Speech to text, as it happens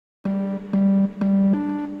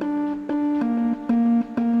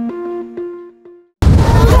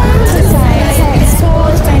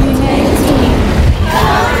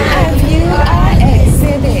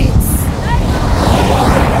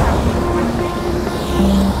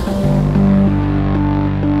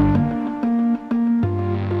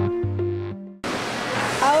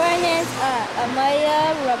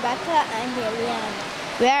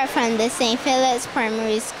We are from the St. Philip's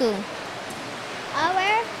Primary School.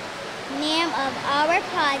 Our name of our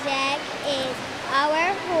project is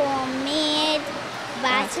our homemade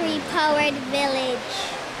battery-powered village.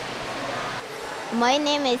 My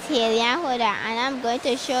name is Helian Hoda, and I'm going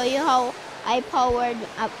to show you how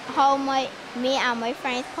me and my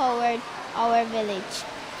friends powered our village.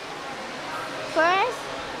 First,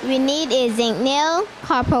 we need a zinc nail,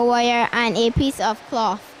 copper wire, and a piece of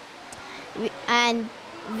cloth, and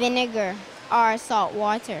vinegar or salt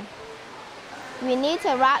water. We need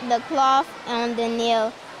to wrap the cloth on the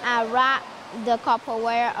nail and wrap the copper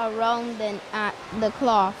wire around the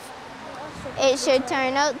cloth. It should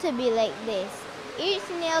turn out to be like this. Each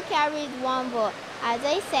nail carries 1 volt. As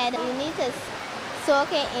I said, you need to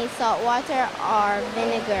soak it in salt water or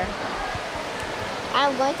vinegar.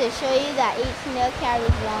 I'm going to show you that each nail carries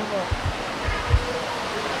 1 volt.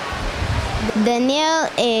 The nail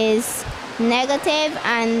is negative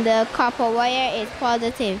and the copper wire is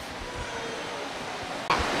positive.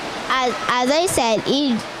 As I said,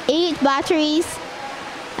 each battery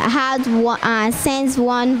sends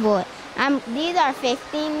 1 volt. These are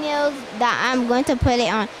 15 nails that I'm going to put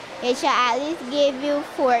it on. It should at least give you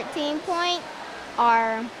 14 points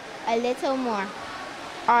or a little more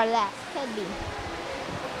or less, could be.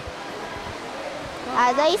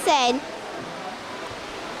 As I said,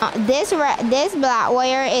 this black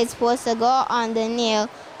wire is supposed to go on the nail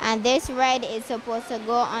and this red is supposed to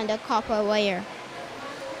go on the copper wire.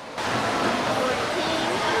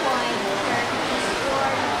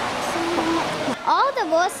 All the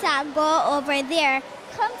volts that go over there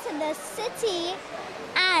come to the city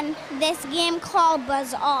and this game called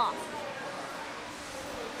Buzz Off.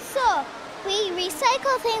 So we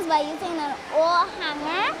recycle things by using an old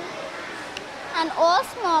hanger, an old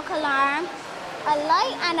smoke alarm, a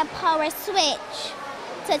light and a power switch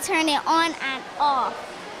to turn it on and off.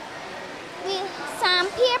 We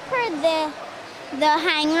sandpaper the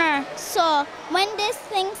hanger, so when this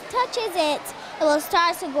thing touches it, it will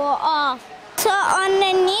start to go off. So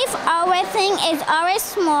underneath our thing is our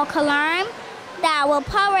smoke alarm that will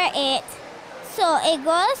power it. So it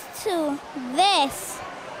goes to this.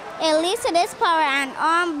 It leads to this power and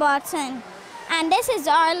on button. And this is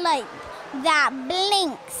our light that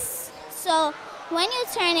blinks. So when you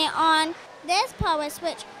turn it on, this power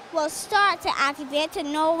switch will start to activate to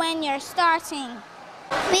know when you're starting.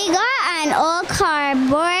 We got an old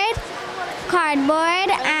cardboard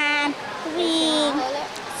and we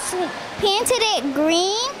painted it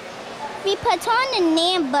green. We put on the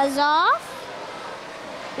name Buzz Off.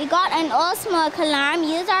 We got an old smoke alarm,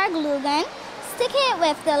 use our glue gun, stick it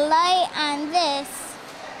with the light and this.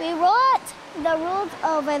 We wrote the rules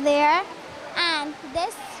over there and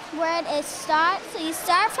this word is start. So you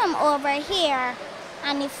start from over here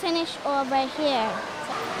and you finish over here.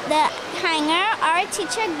 The hanger, our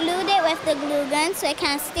teacher glued it with the glue gun so it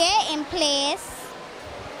can stay in place.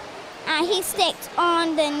 And he sticked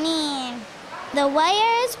on the name. The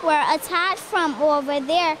wires were attached from over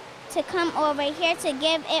there to come over here to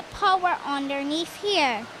give it power underneath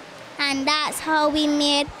here. And that's how we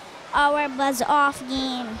made our Buzz Off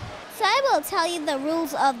game. So I will tell you the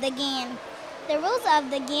rules of the game. The rules of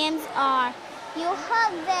the games are you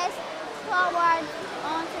hug this forward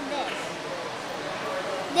onto this.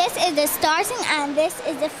 This is the starting and this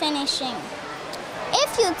is the finishing.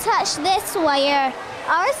 If you touch this wire,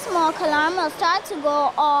 our smoke alarm will start to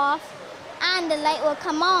go off and the light will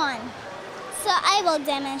come on. So I will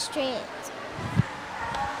demonstrate.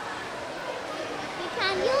 You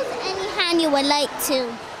can use any hand you would like to.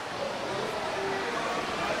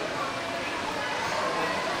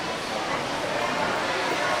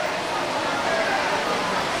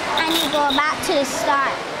 And you go back to the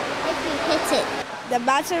start if you hit it. The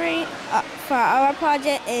battery for our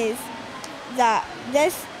project is that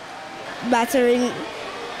this battery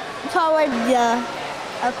powered the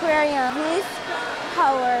aquarium. These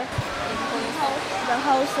power the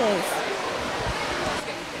houses.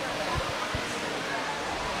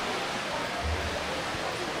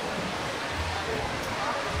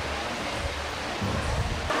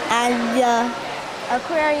 And the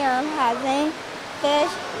aquarium has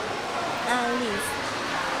fish and leaves.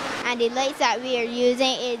 And the lights that we are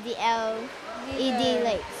using is the LED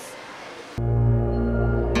lights.